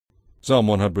Psalm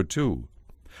 102.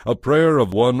 A prayer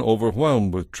of one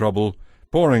overwhelmed with trouble,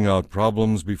 pouring out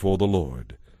problems before the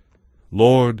Lord.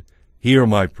 Lord, hear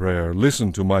my prayer,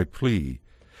 listen to my plea.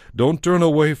 Don't turn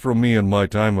away from me in my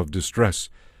time of distress.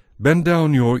 Bend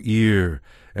down your ear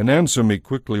and answer me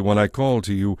quickly when I call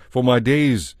to you, for my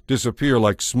days disappear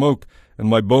like smoke, and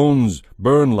my bones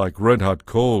burn like red-hot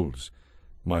coals.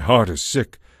 My heart is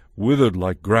sick, withered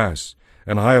like grass,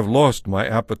 and I have lost my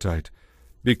appetite.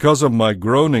 Because of my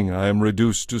groaning I am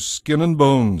reduced to skin and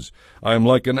bones. I am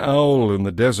like an owl in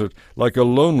the desert, like a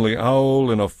lonely owl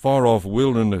in a far-off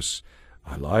wilderness.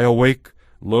 I lie awake,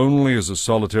 lonely as a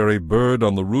solitary bird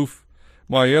on the roof.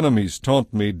 My enemies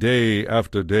taunt me day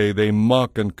after day. They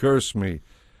mock and curse me.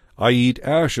 I eat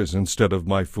ashes instead of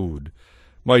my food.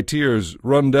 My tears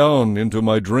run down into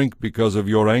my drink because of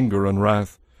your anger and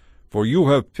wrath. For you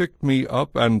have picked me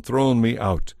up and thrown me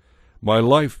out. My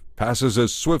life passes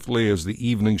as swiftly as the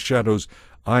evening shadows.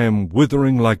 I am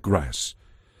withering like grass.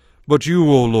 But you,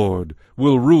 O Lord,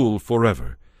 will rule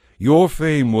forever. Your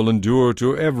fame will endure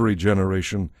to every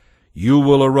generation. You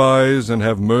will arise and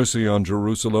have mercy on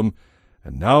Jerusalem.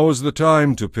 And now is the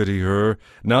time to pity her.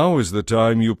 Now is the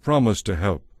time you promised to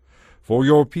help. For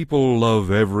your people love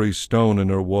every stone in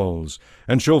her walls,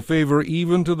 and show favor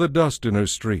even to the dust in her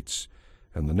streets.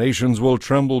 And the nations will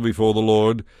tremble before the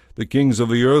Lord. The kings of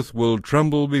the earth will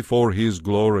tremble before his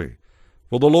glory.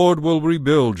 For the Lord will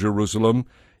rebuild Jerusalem.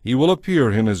 He will appear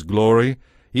in his glory.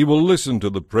 He will listen to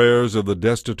the prayers of the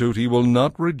destitute. He will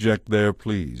not reject their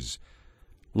pleas.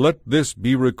 Let this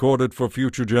be recorded for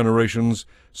future generations,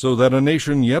 so that a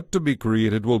nation yet to be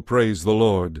created will praise the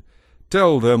Lord.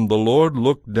 Tell them the Lord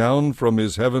looked down from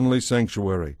his heavenly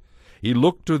sanctuary. He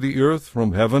looked to the earth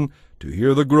from heaven to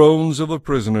hear the groans of the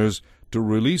prisoners, to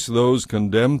release those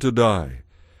condemned to die.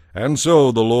 And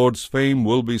so the Lord's fame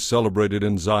will be celebrated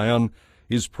in Zion,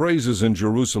 his praises in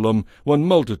Jerusalem, when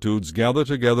multitudes gather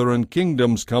together and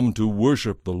kingdoms come to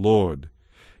worship the Lord.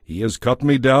 He has cut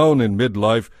me down in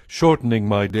midlife, shortening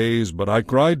my days, but I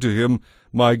cried to him,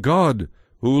 My God,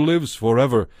 who lives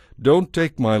forever, don't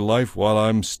take my life while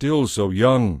I'm still so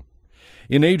young.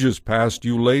 In ages past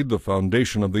you laid the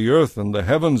foundation of the earth, and the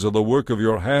heavens are the work of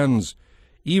your hands.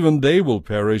 Even they will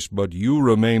perish, but you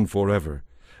remain forever.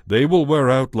 They will wear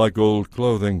out like old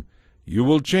clothing. You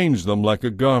will change them like a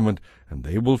garment, and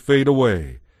they will fade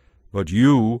away. But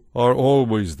you are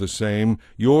always the same.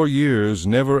 Your years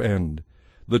never end.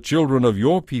 The children of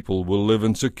your people will live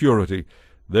in security.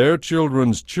 Their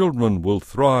children's children will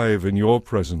thrive in your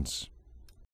presence.